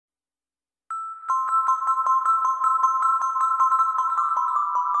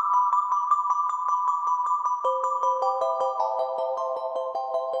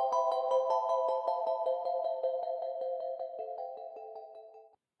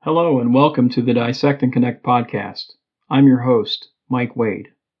Hello and welcome to the Dissect and Connect podcast. I'm your host, Mike Wade.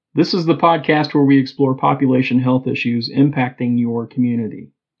 This is the podcast where we explore population health issues impacting your community.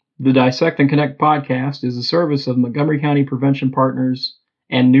 The Dissect and Connect podcast is a service of Montgomery County Prevention Partners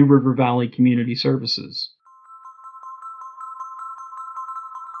and New River Valley Community Services.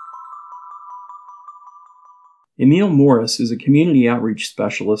 Emil Morris is a community outreach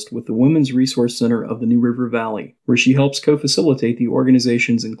specialist with the Women's Resource Center of the New River Valley, where she helps co-facilitate the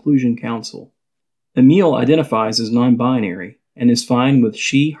organization's Inclusion Council. Emil identifies as non-binary and is fine with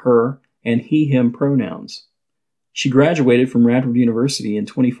she, her, and he/him pronouns. She graduated from Radford University in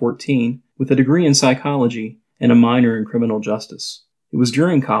 2014 with a degree in psychology and a minor in criminal justice. It was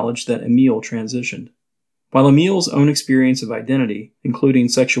during college that Emil transitioned. While Emil's own experience of identity, including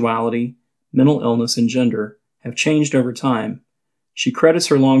sexuality, mental illness, and gender, have changed over time, she credits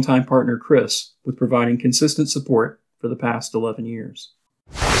her longtime partner Chris with providing consistent support for the past 11 years.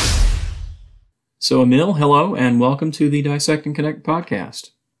 So Emil, hello, and welcome to the Dissect and Connect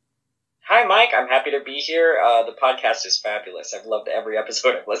podcast. Hi, Mike. I'm happy to be here. The podcast is fabulous. I've loved every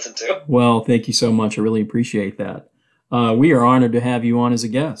episode I've listened to. Well, thank you so much. I really appreciate that. We are honored to have you on as a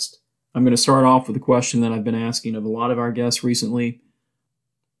guest. I'm going to start off with a question that I've been asking of a lot of our guests recently.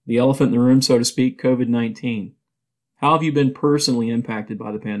 The elephant in the room, so to speak, COVID-19. How have you been personally impacted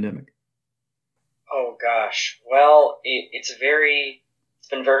by the pandemic? Oh, gosh. Well, it's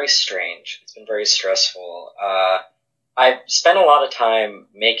been very strange. It's been very stressful. I've spent a lot of time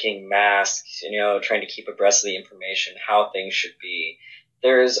making masks, trying to keep abreast of the information, how things should be.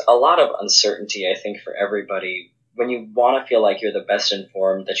 There's a lot of uncertainty, I think, for everybody. When you want to feel like you're the best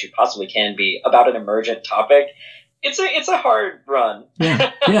informed that you possibly can be about an emergent topic, it's a hard run.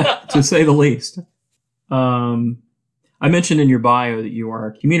 Yeah, to say the least. I mentioned in your bio that you are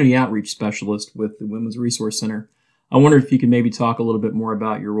a community outreach specialist with the Women's Resource Center. I wonder if you could maybe talk a little bit more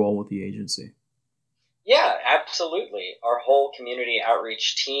about your role with the agency. Yeah, absolutely. Our whole community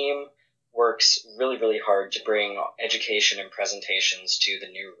outreach team works really, really hard to bring education and presentations to the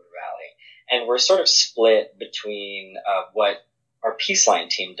New River Valley. And we're sort of split between what our Peaceline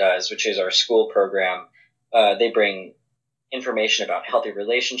team does, which is our school program. They bring information about healthy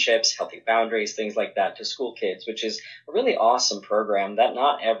relationships, healthy boundaries, things like that to school kids, which is a really awesome program that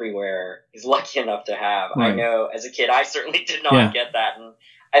not everywhere is lucky enough to have. Right. I know as a kid, I certainly did not get that. And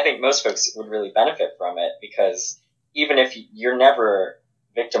I think most folks would really benefit from it because even if you're never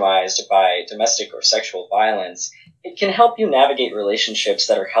victimized by domestic or sexual violence, it can help you navigate relationships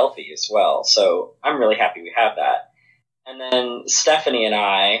that are healthy as well. So I'm really happy we have that. And then Stephanie and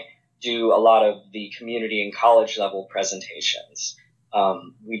I do a lot of the community and college level presentations.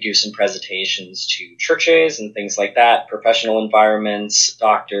 We do some presentations to churches and things like that, professional environments,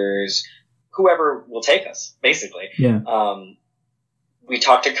 doctors, whoever will take us, basically. Yeah. We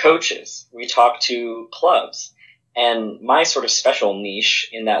talk to coaches. We talk to clubs. And my sort of special niche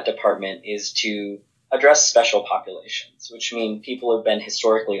in that department is to address special populations, which mean people have been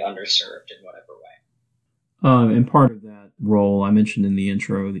historically underserved in whatever way. And part of that role, I mentioned in the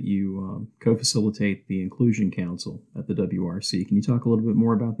intro that you co-facilitate the Inclusion Council at the WRC. Can you talk a little bit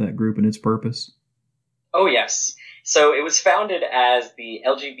more about that group and its purpose? Oh, yes. So it was founded as the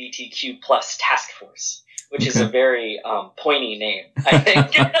LGBTQ plus task force, which is a very pointy name, I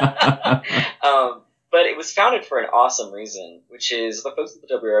think. But it was founded for an awesome reason, which is the folks at the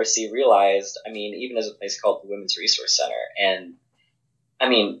WRC realized, even as a place called the Women's Resource Center, and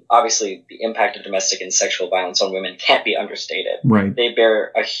obviously the impact of domestic and sexual violence on women can't be understated. Right. They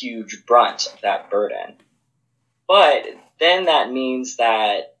bear a huge brunt of that burden. But then that means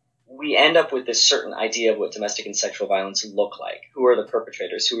that we end up with this certain idea of what domestic and sexual violence look like. Who are the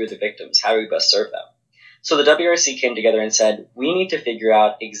perpetrators? Who are the victims? How do we best serve them? So the WRC came together and said, we need to figure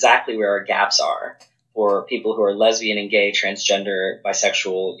out exactly where our gaps are for people who are lesbian and gay, transgender,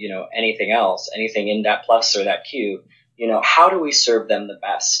 bisexual, anything else, anything in that plus or that Q. How do we serve them the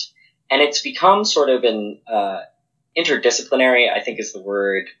best? And it's become sort of an interdisciplinary, I think is the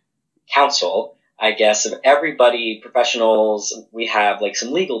word, council, I guess, of everybody, professionals. We have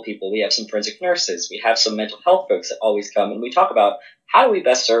some legal people. We have some forensic nurses. We have some mental health folks that always come. And we talk about how do we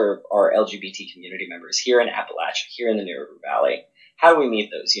best serve our LGBT community members here in Appalachia, here in the New River Valley? How do we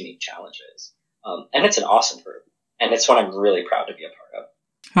meet those unique challenges? And it's an awesome group. And it's one I'm really proud to be a part of.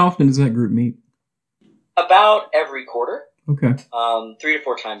 How often does that group meet? About every quarter. Okay. 3 to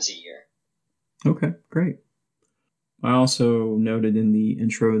 4 times a year. Okay, great. I also noted in the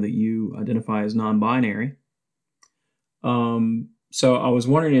intro that you identify as non-binary. So I was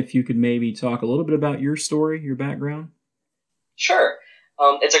wondering if you could maybe talk a little bit about your story, your background. Sure.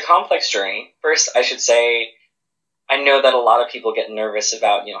 It's a complex journey. First, I should say I know that a lot of people get nervous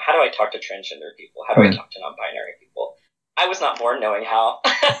about, how do I talk to transgender people? How do I talk to non-binary people? I was not born knowing how.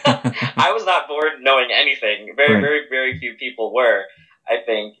 I was not born knowing anything. Very, very few people were, I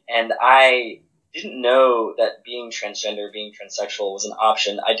think. And I didn't know that being transgender, being transsexual was an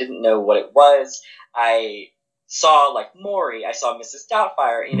option. I didn't know what it was. I saw like Maury, I saw Mrs.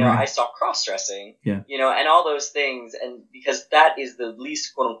 Doubtfire, I saw cross-dressing, and all those things. And because that is the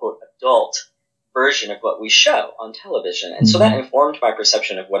least quote unquote adult version of what we show on television. And so that informed my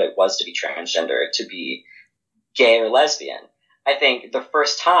perception of what it was to be transgender, to be gay or lesbian. I think the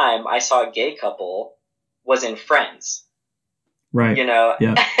first time I saw a gay couple was in Friends. Right. Yeah.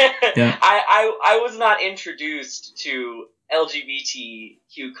 Yeah. I was not introduced to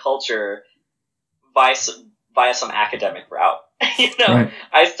LGBTQ culture via some academic route. Right.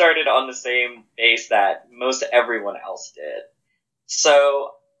 I started on the same base that most everyone else did.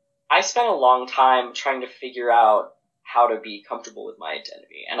 So I spent a long time trying to figure out how to be comfortable with my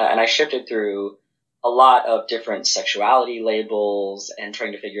identity. And I shifted through a lot of different sexuality labels and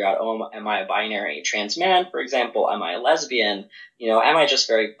trying to figure out, am I a binary trans man, for example? Am I a lesbian? Am I just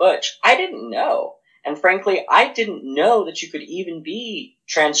very butch? I didn't know. And frankly, I didn't know that you could even be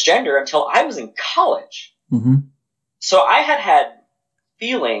transgender until I was in college. Mm-hmm. So I had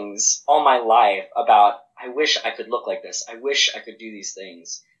feelings all my life about, I wish I could look like this. I wish I could do these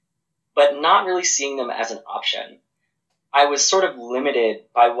things, but not really seeing them as an option. I was sort of limited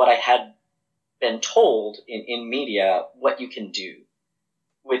by what I had been told in media, what you can do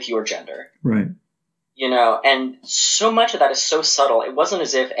with your gender. Right. And so much of that is so subtle. It wasn't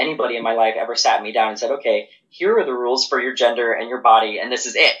as if anybody in my life ever sat me down and said, okay, here are the rules for your gender and your body, and this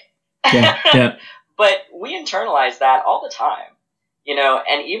is it. Yeah. But we internalize that all the time,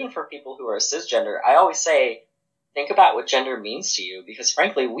 and even for people who are cisgender, I always say, think about what gender means to you, because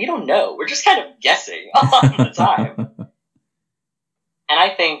frankly, we don't know. We're just kind of guessing all the time. And I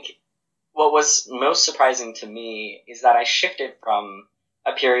think what was most surprising to me is that I shifted from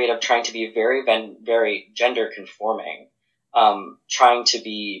a period of trying to be very, very gender conforming, trying to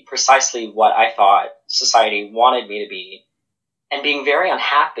be precisely what I thought society wanted me to be, and being very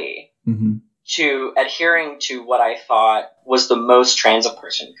unhappy, to adhering to what I thought was the most trans a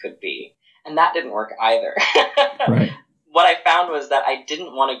person could be. And that didn't work either. Right. What I found was that I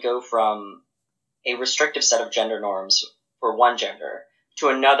didn't want to go from a restrictive set of gender norms for one gender to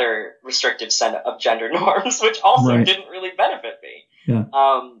another restrictive set of gender norms, which also didn't really benefit me. Yeah.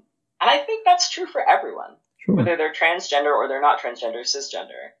 And I think that's true for everyone, Sure. whether they're transgender or they're not transgender,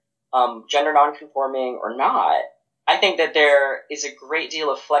 cisgender, gender nonconforming or not. I think that there is a great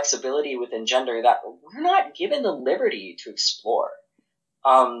deal of flexibility within gender that we're not given the liberty to explore.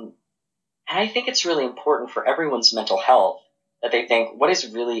 And I think it's really important for everyone's mental health that they think, what is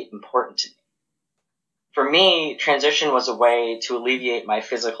really important to me? For me, transition was a way to alleviate my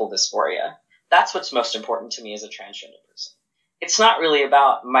physical dysphoria. That's what's most important to me as a transgender person. It's not really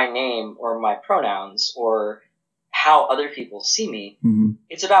about my name or my pronouns or how other people see me. Mm-hmm.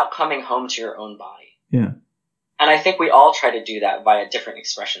 It's about coming home to your own body. Yeah. And I think we all try to do that via different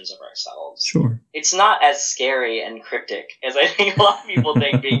expressions of ourselves. Sure. It's not as scary and cryptic as I think a lot of people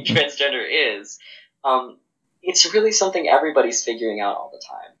think being transgender is. It's really something everybody's figuring out all the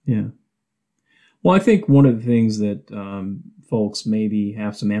time. Yeah. Well, I think one of the things that folks maybe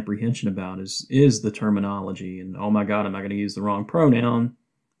have some apprehension about is the terminology. And, oh my God, am I going to use the wrong pronoun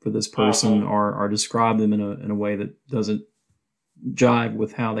for this person or describe them in a way that doesn't jive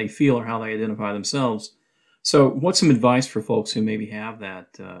with how they feel or how they identify themselves? So what's some advice for folks who maybe have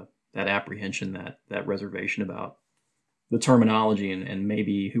that apprehension, that reservation about the terminology and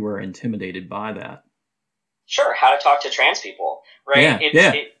maybe who are intimidated by that? Sure. How to talk to trans people, right?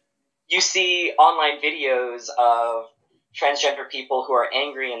 Yeah. You see online videos of transgender people who are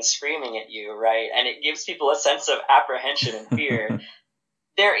angry and screaming at you, right? And it gives people a sense of apprehension and fear.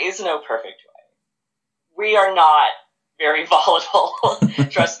 There is no perfect way. We are not very volatile.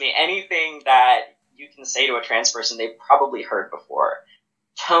 Trust me, anything that you can say to a trans person, they've probably heard before.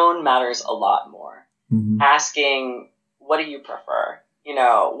 Tone matters a lot more. Mm-hmm. Asking, what do you prefer?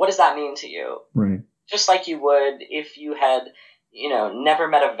 What does that mean to you? Right. Just like you would if you had, never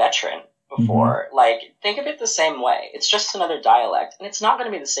met a veteran before. Mm-hmm. Like, think of it the same way. It's just another dialect. And it's not going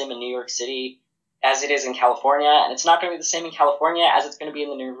to be the same in New York City as it is in California. And it's not going to be the same in California as it's going to be in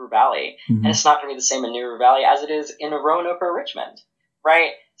the New River Valley. Mm-hmm. And it's not going to be the same in New River Valley as it is in Roanoke or Richmond.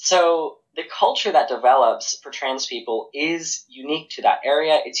 Right? So the culture that develops for trans people is unique to that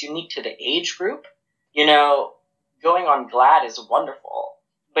area. It's unique to the age group. Going on GLAAD is wonderful.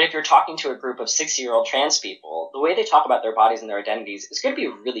 But if you're talking to a group of 60-year-old trans people, the way they talk about their bodies and their identities is going to be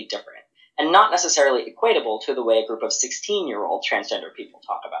really different. and not necessarily equatable to the way a group of 16-year-old transgender people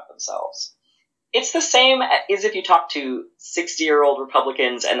talk about themselves. It's the same as if you talk to 60-year-old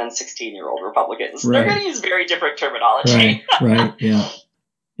Republicans and then 16-year-old Republicans. Right. They're going to use very different terminology. Right, yeah.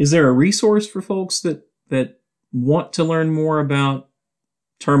 Is there a resource for folks that want to learn more about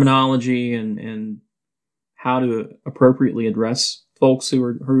terminology and how to appropriately address folks who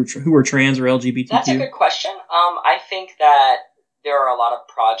are trans or LGBTQ? That's a good question. I think that there are a lot of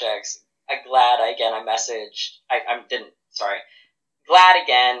projects. Glad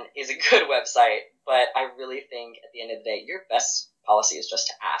Again is a good website, but I really think at the end of the day, your best policy is just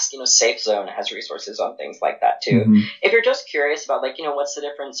to ask. Safe Zone has resources on things like that too. Mm-hmm. If you're just curious about what's the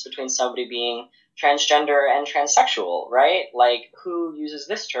difference between somebody being transgender and transsexual, right? Like, who uses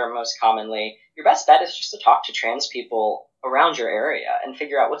this term most commonly? Your best bet is just to talk to trans people around your area and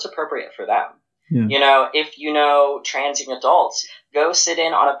figure out what's appropriate for them. Yeah. If you know trans young adults, go sit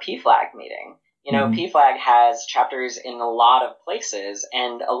in on a PFLAG meeting. Mm-hmm. PFLAG has chapters in a lot of places,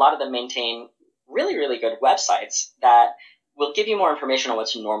 and a lot of them maintain really, really good websites that will give you more information on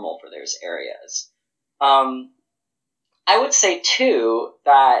what's normal for those areas. I would say, too,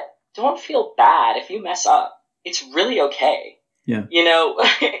 that don't feel bad if you mess up. It's really okay. Yeah.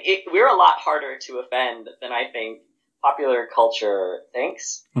 We're a lot harder to offend than I think popular culture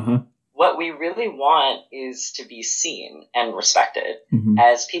thinks. Uh-huh. What we really want is to be seen and respected mm-hmm.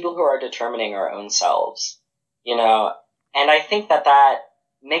 as people who are determining our own selves, and I think that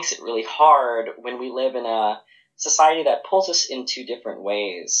makes it really hard when we live in a society that pulls us in two different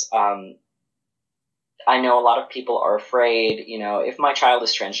ways. I know a lot of people are afraid, if my child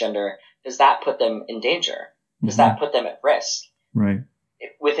is transgender, does that put them in danger? Does mm-hmm. that put them at risk? Right.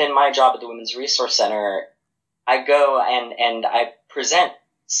 Within my job at the Women's Resource Center, I go and I present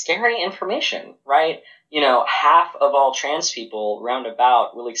scary information, right? Half of all trans people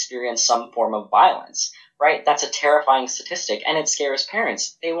roundabout will experience some form of violence, right? That's a terrifying statistic, and it scares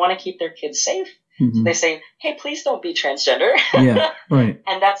parents. They want to keep their kids safe. Mm-hmm. So they say, hey, please don't be transgender. Yeah, right.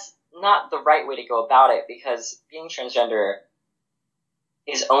 And that's not the right way to go about it, because being transgender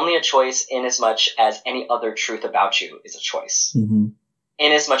is only a choice in as much as any other truth about you is a choice. Mm-hmm.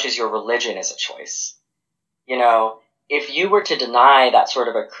 In as much as your religion is a choice. If you were to deny that sort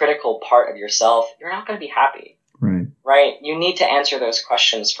of a critical part of yourself, you're not going to be happy. Right. Right? You need to answer those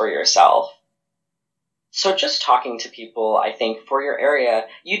questions for yourself. So just talking to people, I think, for your area,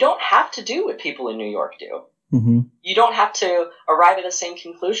 you don't have to do what people in New York do. Mm-hmm. You don't have to arrive at the same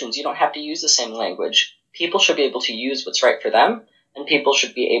conclusions. You don't have to use the same language. People should be able to use what's right for them, and people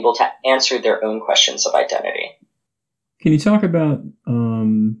should be able to answer their own questions of identity. Can you talk about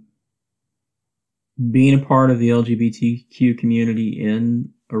being a part of the LGBTQ community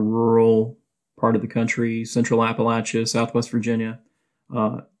in a rural part of the country, Central Appalachia, Southwest Virginia,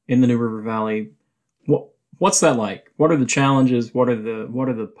 in the New River Valley? What's that like? What are the challenges? What are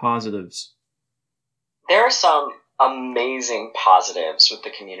the positives? There are some amazing positives with the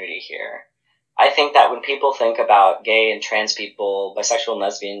community here. I think that when people think about gay and trans people, bisexual and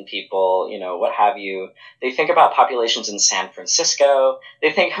lesbian people, what have you, they think about populations in San Francisco,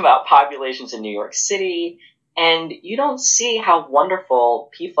 they think about populations in New York City, and you don't see how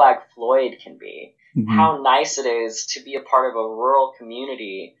wonderful PFLAG Floyd can be, mm-hmm. how nice it is to be a part of a rural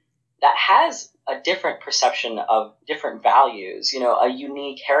community that has a different perception of different values, a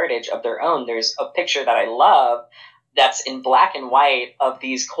unique heritage of their own. There's a picture that I love that's in black and white of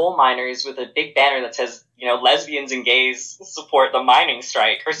these coal miners with a big banner that says, lesbians and gays support the mining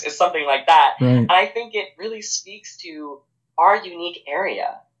strike, or something like that. Right. And I think it really speaks to our unique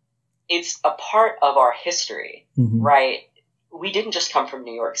area. It's a part of our history, mm-hmm. right? We didn't just come from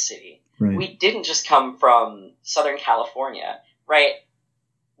New York City. Right. We didn't just come from Southern California, right?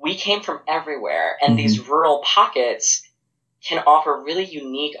 We came from everywhere, and mm-hmm. these rural pockets can offer really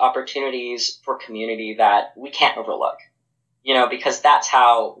unique opportunities for community that we can't overlook, because that's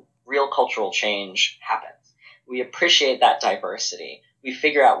how real cultural change happens. We appreciate that diversity. We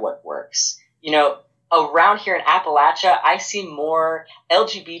figure out what works. Around here in Appalachia, I see more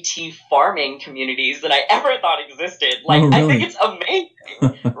LGBT farming communities than I ever thought existed. Oh, really? I think it's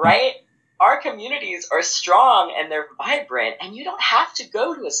amazing, right? Our communities are strong and they're vibrant, and you don't have to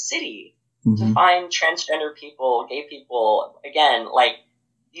go to a city mm-hmm. to find transgender people, gay people. Again,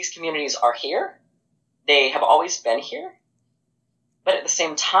 these communities are here. They have always been here. But at the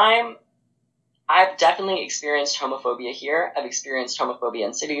same time, I've definitely experienced homophobia here. I've experienced homophobia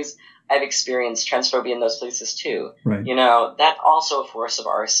in cities. I've experienced transphobia in those places too. Right. That's also a force of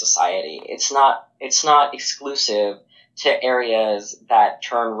our society. It's not exclusive to areas that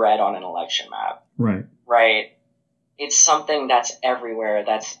turn red on an election map. Right. Right. it's something that's everywhere,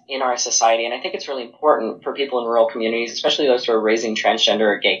 that's in our society. And I think it's really important for people in rural communities, especially those who are raising transgender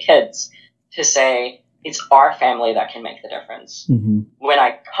or gay kids, to say it's our family that can make the difference. Mm-hmm. When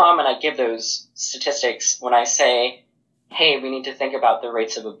I come and I give those statistics, when I say, hey, we need to think about the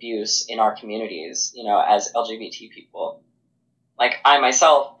rates of abuse in our communities, as LGBT people. Like, I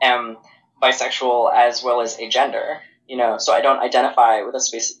myself am bisexual as well as agender, so I don't identify with a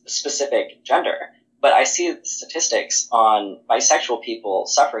specific gender. But I see the statistics on bisexual people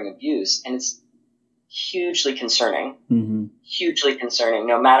suffering abuse, and it's hugely concerning. Mm-hmm. Hugely concerning,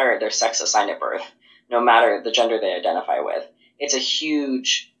 no matter their sex assigned at birth, no matter the gender they identify with. It's a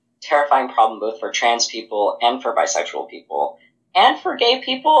huge, terrifying problem both for trans people and for bisexual people and for gay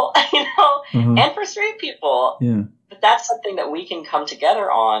people, and for straight people. Yeah. But that's something that we can come together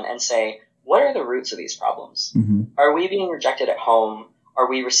on and say, what are the roots of these problems? Mm-hmm. Are we being rejected at home? Are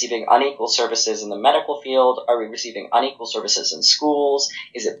we receiving unequal services in the medical field? Are we receiving unequal services in schools?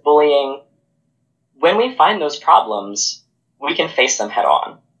 Is it bullying? When we find those problems, we can face them head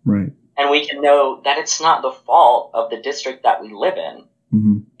on. Right. And we can know that it's not the fault of the district that we live in.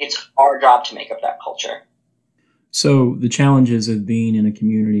 Mm-hmm. It's our job to make up that culture. So the challenges of being in a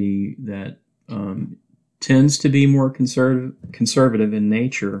community that tends to be more conservative in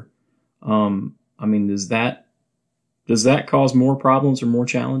nature, does that cause more problems or more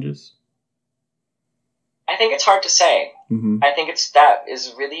challenges? I think it's hard to say. Mm-hmm. I think that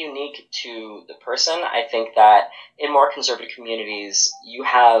is really unique to the person. I think that in more conservative communities, you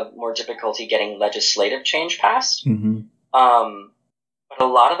have more difficulty getting legislative change passed. Mm-hmm. But a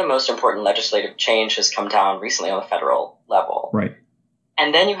lot of the most important legislative change has come down recently on the federal level. Right.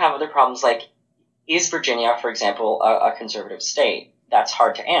 And then you have other problems like, is Virginia, for example, a conservative state? That's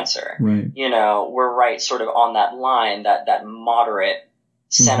hard to answer. Right. We're right sort of on that line, that moderate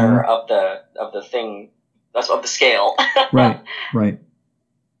center of the thing, that's of the scale. Right. Right.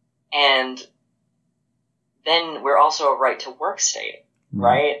 And then we're also a right to work state,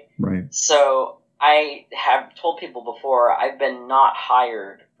 right? Right. So I have told people before, I've been not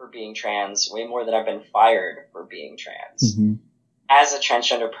hired for being trans way more than I've been fired for being trans. Mm-hmm. As a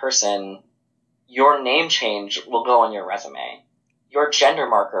transgender person, your name change will go on your resume. Your gender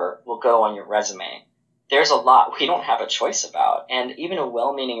marker will go on your resume. There's a lot we don't have a choice about. And even a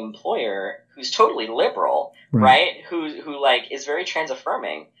well-meaning employer who's totally liberal, right? Who is very trans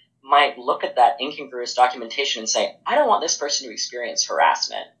affirming might look at that incongruous documentation and say, I don't want this person to experience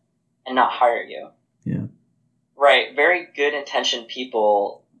harassment and not hire you. Yeah. Right. Very good intentioned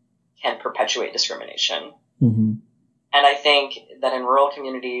people can perpetuate discrimination. Mm-hmm. And I think that in rural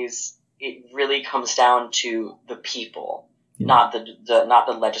communities, it really comes down to the people, not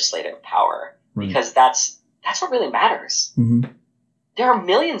the legislative power, because that's what really matters. Mm-hmm. There are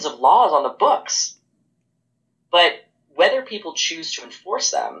millions of laws on the books, but whether people choose to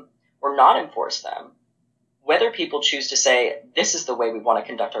enforce them or not enforce them, whether people choose to say, this is the way we want to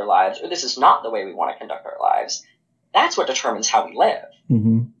conduct our lives, or this is not the way we want to conduct our lives, that's what determines how we live.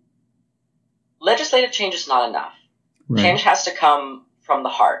 Mm-hmm. Legislative change is not enough. Right. Change has to come from the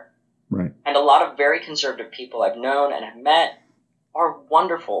heart. Right. And a lot of very conservative people I've known and have met are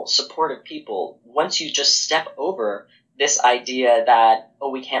wonderful, supportive people once you just step over this idea that, oh,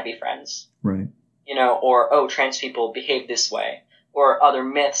 we can't be friends. Right. Or, oh, trans people behave this way. Or other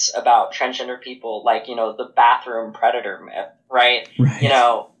myths about transgender people, like, the bathroom predator myth, right?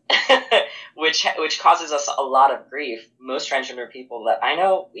 Right. Which causes us a lot of grief. Most transgender people that I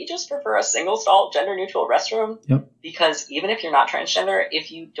know, we just prefer a single stall, gender neutral restroom. Yep. Because even if you're not transgender,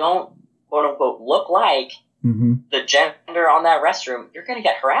 if you don't, quote unquote, look like the gender on that restroom, you're going to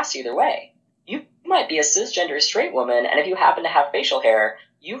get harassed either way. You might be a cisgender straight woman, and if you happen to have facial hair,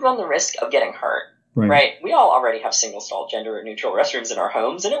 you run the risk of getting hurt. Right. We all already have single stall gender neutral restrooms in our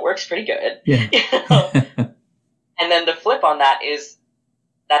homes, and it works pretty good. Yeah. And then the flip on that is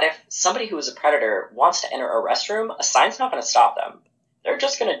that if somebody who is a predator wants to enter a restroom, a sign's not going to stop them. They're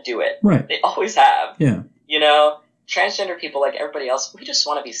just going to do it. Right. They always have. Yeah. Transgender people, like everybody else, we just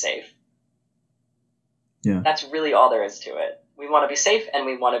want to be safe. Yeah. That's really all there is to it. We want to be safe, and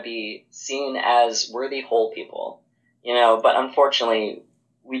we want to be seen as worthy, whole people. But unfortunately,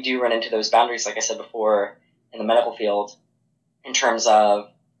 we do run into those boundaries, like I said before, in the medical field, in terms of,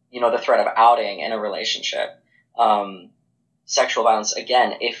 the threat of outing in a relationship. Sexual violence,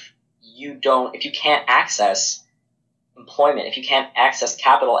 again, if you can't access employment, if you can't access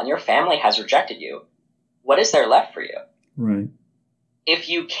capital, and your family has rejected you, what is there left for you? Right. If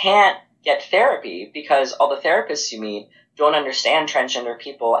you can't get therapy because all the therapists you meet don't understand transgender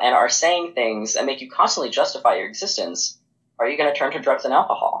people and are saying things that make you constantly justify your existence, are you going to turn to drugs and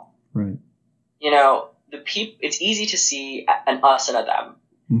alcohol? Right. it's easy to see an us and a them.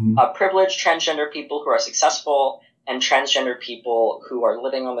 Mm-hmm. Privileged transgender people who are successful and transgender people who are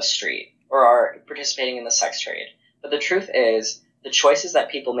living on the street or are participating in the sex trade. But the truth is, the choices that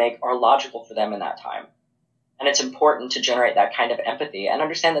people make are logical for them in that time. And it's important to generate that kind of empathy and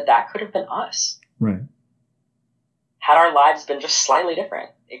understand that that could have been us. Right. Had our lives been just slightly different,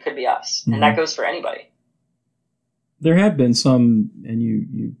 it could be us. Mm-hmm. And that goes for anybody. There have been some, and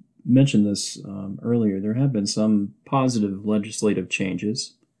you mentioned this earlier, there have been some positive legislative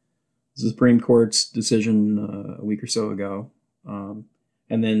changes. The Supreme Court's decision a week or so ago. And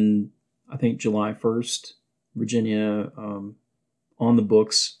then I think July 1st, Virginia on the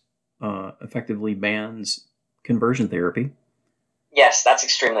books effectively bans conversion therapy. Yes, that's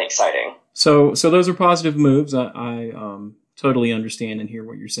extremely exciting. So those are positive moves. I totally understand and hear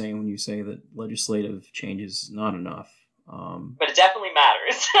what you're saying when you say that legislative change is not enough. But it definitely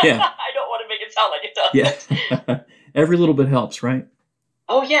matters. Yeah. I don't want to make it sound like it doesn't. Yeah. Every little bit helps, right?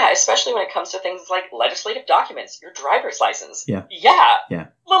 Oh, yeah, especially when it comes to things like legislative documents, your driver's license. Yeah. Yeah. Yeah.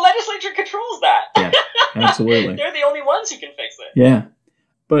 The legislature controls that. Yeah, absolutely. They're the only ones who can fix it. Yeah.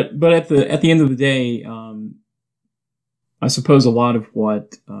 But at the end of the day, I suppose a lot of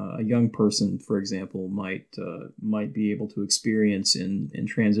what a young person, for example, might be able to experience in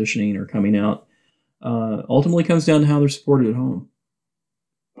transitioning or coming out ultimately comes down to how they're supported at home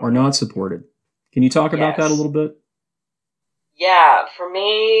or not supported. Can you talk about that a little bit? Yeah, for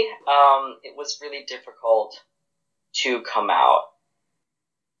me, it was really difficult to come out.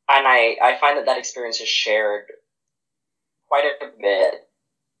 And I find that experience is shared quite a bit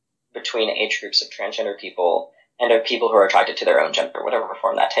between age groups of transgender people and of people who are attracted to their own gender, whatever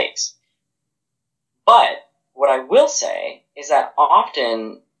form that takes. But what I will say is that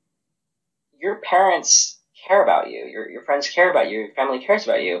often your parents care about you, your friends care about you, your family cares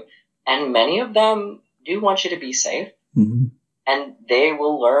about you, and many of them do want you to be safe. Mm-hmm. And they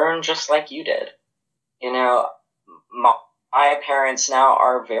will learn just like you did. You know, my parents now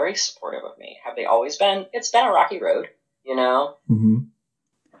are very supportive of me. Have they always been? It's been a rocky road, you know? Mm-hmm.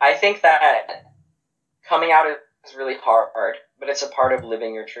 I think that coming out is really hard, but it's a part of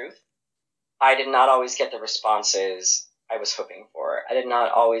living your truth. I did not always get the responses I was hoping for. I did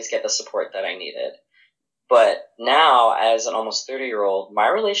not always get the support that I needed. But now, as an almost 30-year-old, my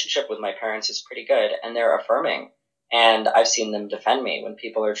relationship with my parents is pretty good, and they're affirming. And I've seen them defend me when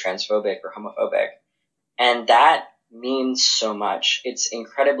people are transphobic or homophobic. And that means so much. It's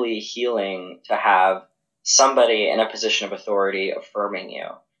incredibly healing to have somebody in a position of authority affirming you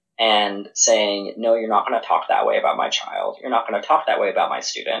and saying, no, you're not going to talk that way about my child. You're not going to talk that way about my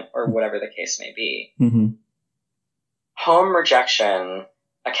student, or whatever the case may be. Mm-hmm. Home rejection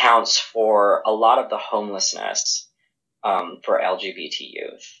accounts for a lot of the homelessness for LGBT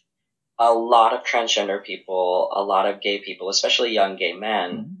youth. A lot of transgender people, a lot of gay people, especially young gay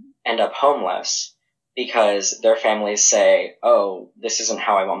men, end up homeless because their families say, oh, this isn't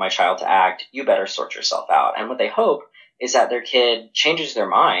how I want my child to act. You better sort yourself out. And what they hope is that their kid changes their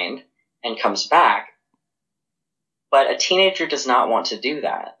mind and comes back. But a teenager does not want to do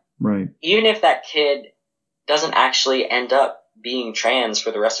that. Right. Even if that kid doesn't actually end up being trans for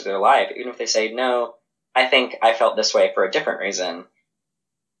the rest of their life, even if they say, no, I think I felt this way for a different reason,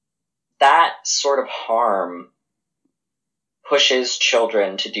 that sort of harm pushes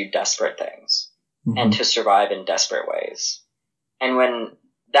children to do desperate things and to survive in desperate ways. And when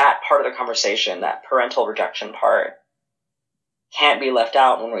that part of the conversation, that parental rejection part, can't be left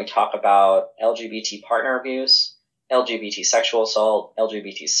out when we talk about LGBT partner abuse, LGBT sexual assault,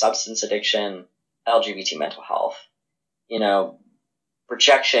 LGBT substance addiction, LGBT mental health. You know,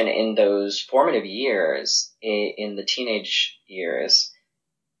 rejection in those formative years, in the teenage years,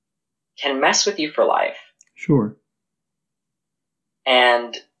 can mess with you for life. Sure.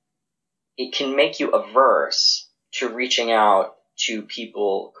 And it can make you averse to reaching out to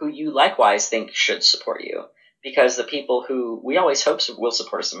people who you likewise think should support you. Because the people who we always hope will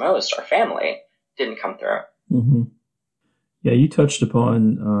support us the most, our family, didn't come through. Mm-hmm. Yeah, you touched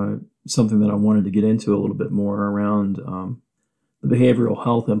upon something that I wanted to get into a little bit more around the behavioral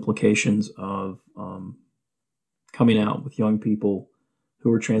health implications of coming out with young people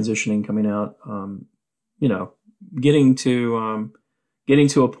who are transitioning, coming out, getting to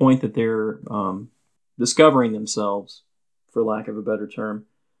a point that they're discovering themselves, for lack of a better term.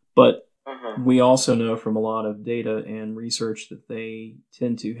 But we also know from a lot of data and research that they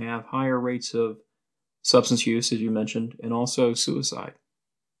tend to have higher rates of substance use, as you mentioned, and also suicide.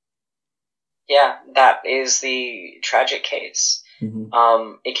 Yeah, that is the tragic case.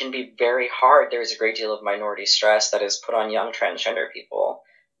 Mm-hmm. It can be very hard. There's a great deal of minority stress that is put on young transgender people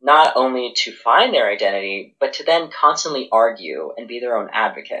not only to find their identity, but to then constantly argue and be their own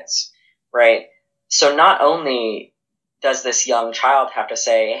advocates, right? So not only does this young child have to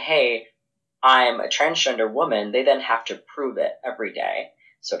say, hey, I'm a transgender woman, they then have to prove it every day,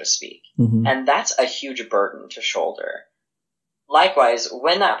 so to speak. Mm-hmm. And that's a huge burden to shoulder. Likewise,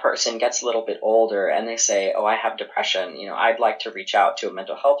 when that person gets a little bit older and they say, oh, I have depression, I'd like to reach out to a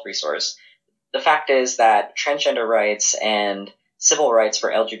mental health resource. The fact is that transgender rights and civil rights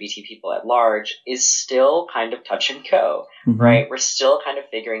for LGBT people at large is still kind of touch and go, mm-hmm. right? We're still kind of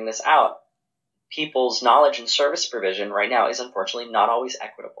figuring this out. People's knowledge and service provision right now is unfortunately not always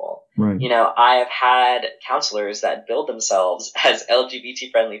equitable. Right. I have had counselors that build themselves as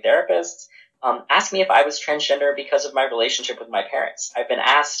LGBT-friendly therapists ask me if I was transgender because of my relationship with my parents.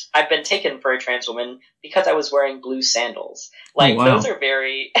 I've been taken for a trans woman because I was wearing blue sandals. Like, wow. Those are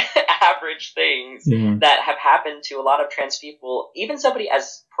very average things that have happened to a lot of trans people. Even somebody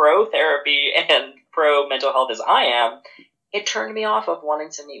as pro-therapy and pro-mental health as I am, it turned me off of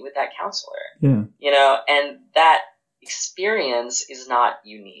wanting to meet with that counselor. Yeah. And that experience is not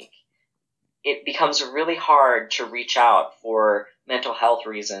unique. It becomes really hard to reach out for mental health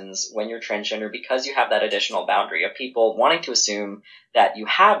reasons when you're transgender because you have that additional boundary of people wanting to assume that you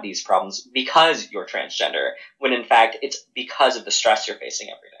have these problems because you're transgender, when in fact it's because of the stress you're facing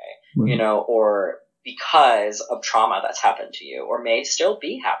every day, or because of trauma that's happened to you or may still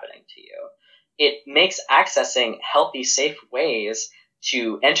be happening to you. It makes accessing healthy, safe ways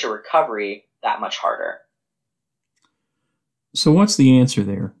to enter recovery that much harder. So what's the answer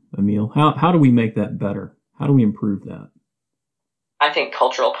there, Emil? How do we make that better? How do we improve that? I think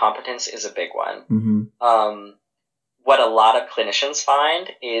cultural competence is a big one. Mm-hmm. What a lot of clinicians find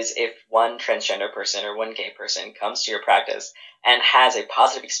is if one transgender person or one gay person comes to your practice and has a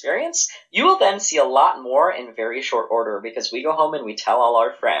positive experience, you will then see a lot more in very short order because we go home and we tell all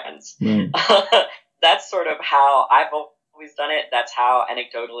our friends. Right. That's sort of how I've always done it. That's how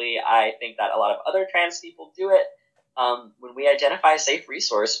anecdotally I think that a lot of other trans people do it. When we identify a safe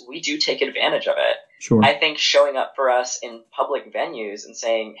resource, we do take advantage of it. Sure. I think showing up for us in public venues and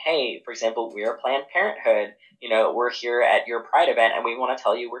saying, hey, for example, we're Planned Parenthood, we're here at your Pride event and we want to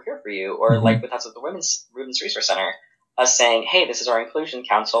tell you we're here for you. Or mm-hmm. like with us at the Women's Resource Center, us saying, hey, this is our inclusion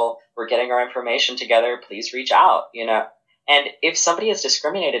council. We're getting our information together. Please reach out, And if somebody is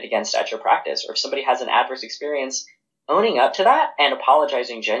discriminated against at your practice or if somebody has an adverse experience, owning up to that and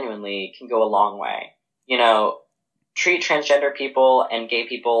apologizing genuinely can go a long way. Treat transgender people and gay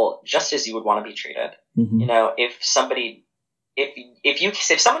people just as you would want to be treated. Mm-hmm.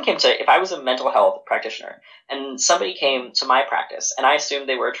 If I was a mental health practitioner and somebody came to my practice and I assumed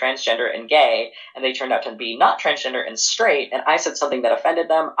they were transgender and gay and they turned out to be not transgender and straight and I said something that offended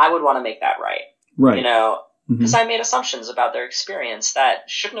them, I would want to make that right. Right. Because I made assumptions about their experience that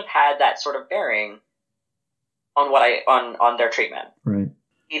shouldn't have had that sort of bearing on on their treatment. Right.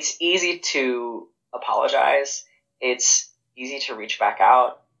 It's easy to apologize. It's easy to reach back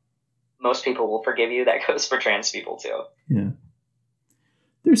out. Most people will forgive you. That goes for trans people too. Yeah.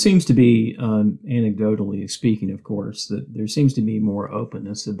 There seems to be, anecdotally speaking, of course, that there seems to be more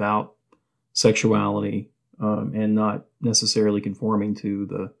openness about sexuality and not necessarily conforming to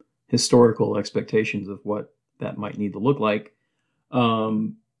the historical expectations of what that might need to look like.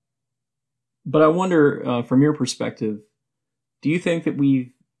 But I wonder, from your perspective, do you think that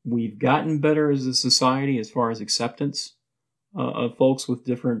we've gotten better as a society as far as acceptance of folks with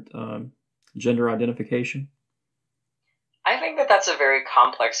different gender identification? I think that that's a very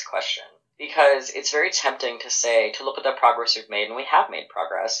complex question because it's very tempting to look at the progress we've made, and we have made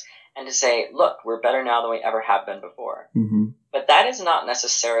progress, and to say, look, we're better now than we ever have been before. Mm-hmm. But that is not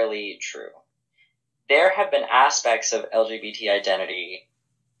necessarily true. There have been aspects of LGBT identity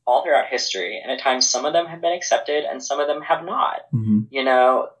all throughout history, and at times some of them have been accepted and some of them have not. Mm-hmm.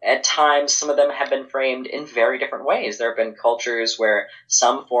 At times some of them have been framed in very different ways. There have been cultures where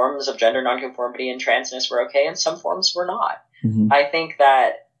some forms of gender nonconformity and transness were okay and some forms were not. Mm-hmm. I think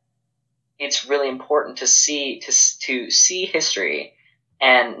that it's really important to see history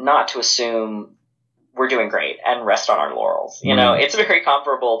and not to assume we're doing great and rest on our laurels. Right. It's very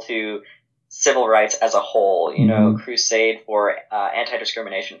comparable to civil rights as a whole, crusade for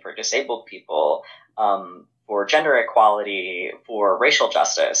anti-discrimination for disabled people, for gender equality, for racial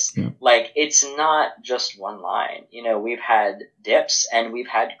justice. Yeah. Like, it's not just one line. We've had dips and we've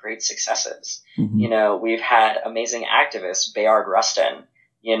had great successes. Mm-hmm. We've had amazing activists, Bayard Rustin,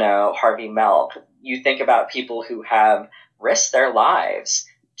 Harvey Milk. You think about people who have risked their lives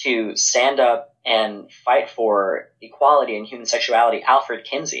to stand up and fight for equality and human sexuality. Alfred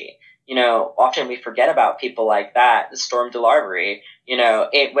Kinsey, often we forget about people like that, Storm DeLarvery,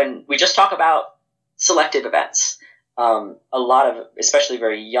 when we just talk about selective events, a lot of, especially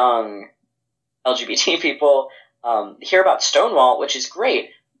very young LGBT people, hear about Stonewall, which is great,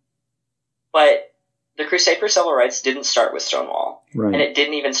 but the crusade for civil rights didn't start with Stonewall, right. And it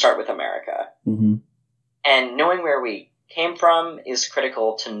didn't even start with America. Mm-hmm. And knowing where we came from is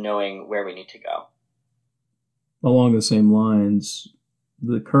critical to knowing where we need to go. Along the same lines,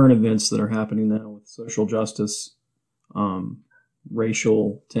 the current events that are happening now with social justice,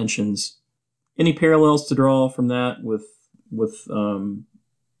 racial tensions, any parallels to draw from that with the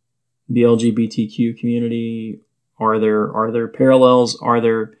LGBTQ community? Are there parallels? Are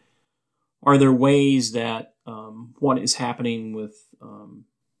there ways that what is happening with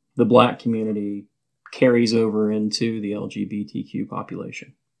the Black community carries over into the LGBTQ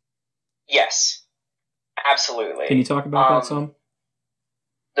population? Yes, absolutely. Can you talk about that some?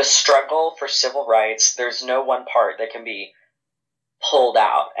 The struggle for civil rights, there's no one part that can be pulled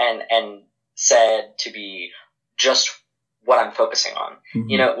out and said to be just what I'm focusing on.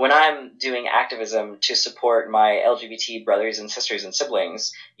 Mm-hmm. When I'm doing activism to support my LGBT brothers and sisters and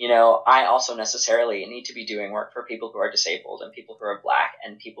siblings, I also necessarily need to be doing work for people who are disabled and people who are Black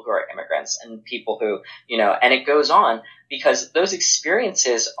and people who are immigrants and people who, and it goes on because those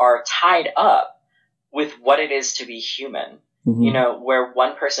experiences are tied up with what it is to be human. Mm-hmm. Where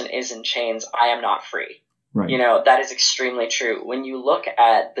one person is in chains, I am not free. Right. That is extremely true. When you look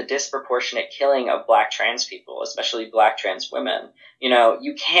at the disproportionate killing of Black trans people, especially Black trans women,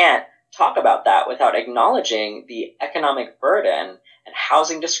 you can't talk about that without acknowledging the economic burden and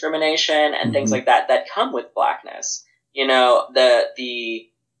housing discrimination and mm-hmm. things like that come with Blackness. The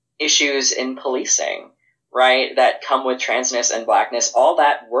issues in policing, right, that come with transness and Blackness, all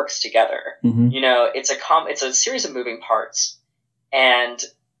that works together. Mm-hmm. It's a series of moving parts. And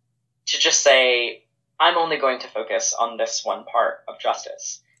to just say, I'm only going to focus on this one part of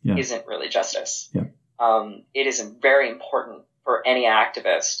justice isn't really justice. Yeah. It is very important for any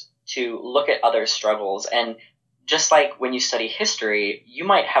activist to look at other struggles. And just like when you study history, you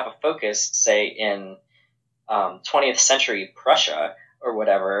might have a focus, say, in 20th century Prussia or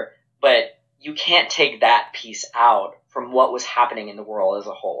whatever, but you can't take that piece out from what was happening in the world as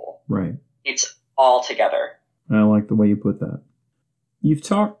a whole. Right. It's all together. I like the way you put that. You've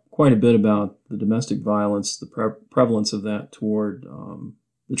talked quite a bit about the domestic violence, the prevalence of that toward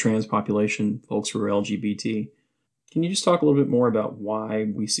the trans population, folks who are LGBT. Can you just talk a little bit more about why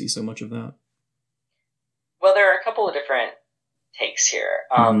we see so much of that? Well, there are a couple of different takes here.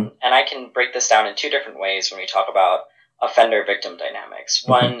 Mm-hmm. And I can break this down in two different ways when we talk about offender-victim dynamics.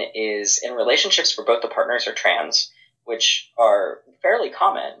 Okay. One is in relationships where both the partners are trans, which are fairly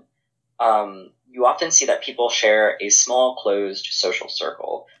common. You often see that people share a small, closed social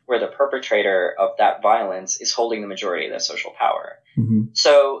circle where the perpetrator of that violence is holding the majority of the social power. Mm-hmm.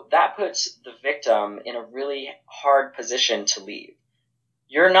 So that puts the victim in a really hard position to leave.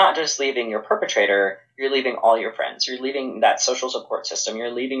 You're not just leaving your perpetrator, you're leaving all your friends. You're leaving that social support system.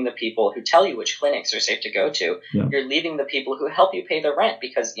 You're leaving the people who tell you which clinics are safe to go to. Yeah. You're leaving the people who help you pay the rent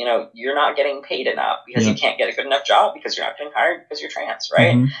because, you're not getting paid enough because Yeah. you can't get a good enough job because you're not getting hired because you're trans,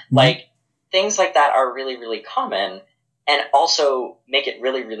 right? Mm-hmm. Mm-hmm. Like, things like that are really, really common and also make it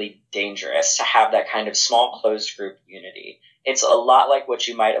really, really dangerous to have that kind of small closed group unity. It's a lot like what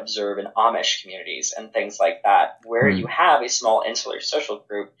you might observe in Amish communities and things like that, where Right. you have a small insular social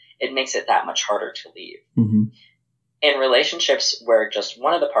group, it makes it that much harder to leave. Mm-hmm. In relationships where just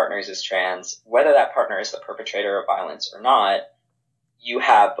one of the partners is trans, whether that partner is the perpetrator of violence or not, you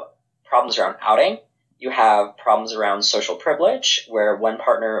have problems around outing. You have problems around social privilege, where one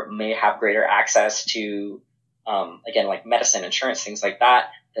partner may have greater access to, again, like medicine, insurance, things like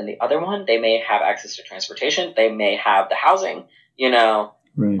that, than the other one. They may have access to transportation. They may have the housing,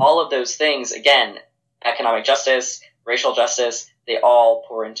 Right. all of those things. Again, economic justice, racial justice, they all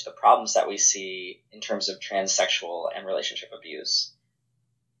pour into the problems that we see in terms of transsexual and relationship abuse.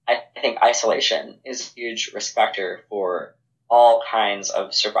 I think isolation is a huge risk factor for all kinds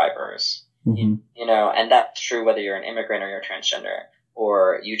of survivors. Mm-hmm. And that's true whether you're an immigrant or you're transgender,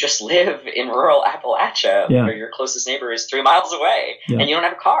 or you just live in rural Appalachia where your closest neighbor is 3 miles away and you don't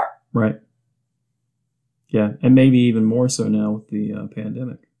have a car. Right. Yeah, and maybe even more so now with the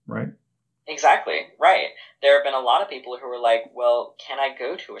pandemic, right? Exactly, right. There have been a lot of people who are like, well, can I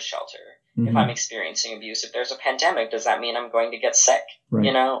go to a shelter if I'm experiencing abuse? If there's a pandemic, does that mean I'm going to get sick? Right.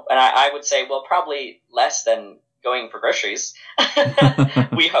 And I would say, well, probably less than going for groceries.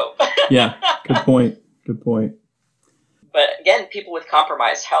 We hope. Yeah, good point. Good point. But again, people with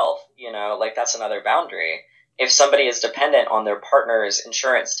compromised health, like that's another boundary. If somebody is dependent on their partner's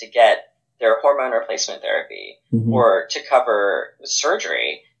insurance to get their hormone replacement therapy or to cover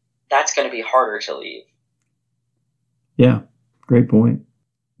surgery, that's going to be harder to leave. Yeah, great point.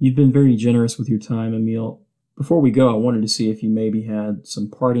 You've been very generous with your time, Emil. Before we go, I wanted to see if you maybe had some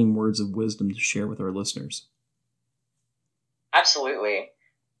parting words of wisdom to share with our listeners. Absolutely.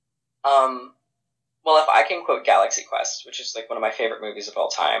 Well, if I can quote Galaxy Quest, which is like one of my favorite movies of all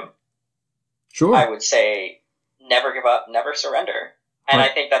time, sure, I would say never give up, never surrender. And I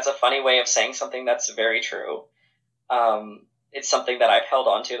think that's a funny way of saying something that's very true. It's something that I've held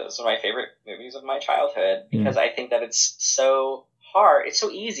on to. That was one of my favorite movies of my childhood because I think that it's so hard. It's so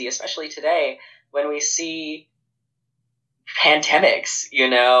easy, especially today when we see pandemics,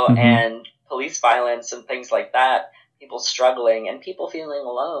 and police violence and things like that, people struggling and people feeling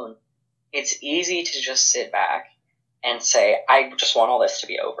alone. It's easy to just sit back and say, I just want all this to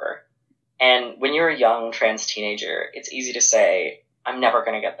be over. And when you're a young trans teenager, it's easy to say, I'm never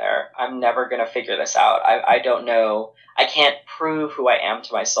going to get there. I'm never going to figure this out. I don't know. I can't prove who I am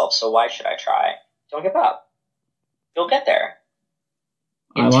to myself, so why should I try? Don't give up. You'll get there.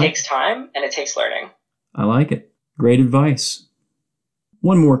 It takes time and it takes learning. I like it. Great advice.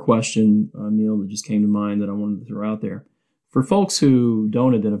 One more question, Emil, that just came to mind that I wanted to throw out there. For folks who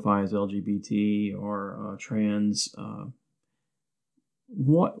don't identify as LGBT or trans,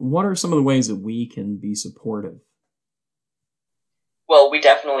 what are some of the ways that we can be supportive? Well, we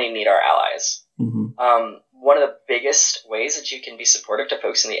definitely need our allies. One of the biggest ways that you can be supportive to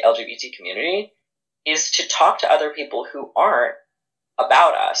folks in the LGBT community is to talk to other people who aren't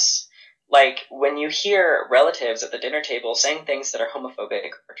about us. Like when you hear relatives at the dinner table saying things that are homophobic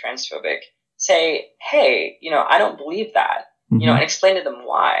or transphobic, say, hey, I don't believe that, and explain to them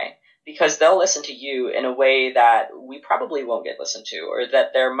why, because they'll listen to you in a way that we probably won't get listened to, or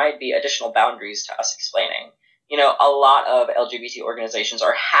that there might be additional boundaries to us explaining. A lot of LGBT organizations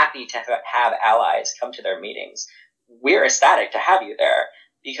are happy to have allies come to their meetings. We're ecstatic to have you there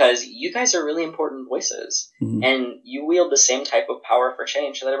because you guys are really important voices and you wield the same type of power for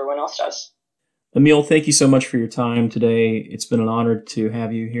change that everyone else does. Emil, thank you so much for your time today. It's been an honor to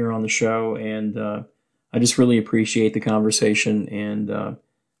have you here on the show, and I just really appreciate the conversation and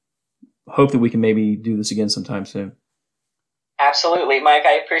hope that we can maybe do this again sometime soon. Absolutely, Mike.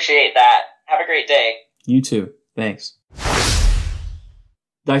 I appreciate that. Have a great day. You too. Thanks.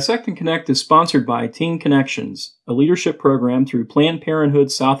 Dissect and Connect is sponsored by Teen Connections, a leadership program through Planned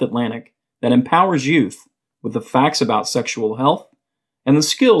Parenthood South Atlantic that empowers youth with the facts about sexual health and the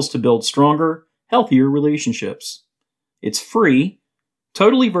skills to build stronger, healthier relationships. It's free,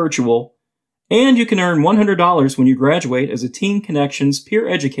 totally virtual, and you can earn $100 when you graduate as a Teen Connections peer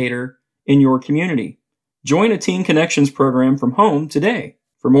educator in your community. Join a Teen Connections program from home today.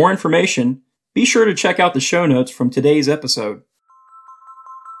 For more information, be sure to check out the show notes from today's episode.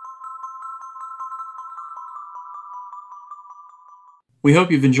 We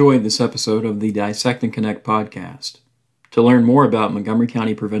hope you've enjoyed this episode of the Dissect and Connect podcast. To learn more about Montgomery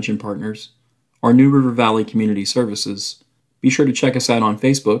County Prevention Partners, our New River Valley Community Services, be sure to check us out on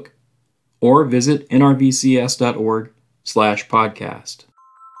Facebook or visit nrvcs.org/podcast.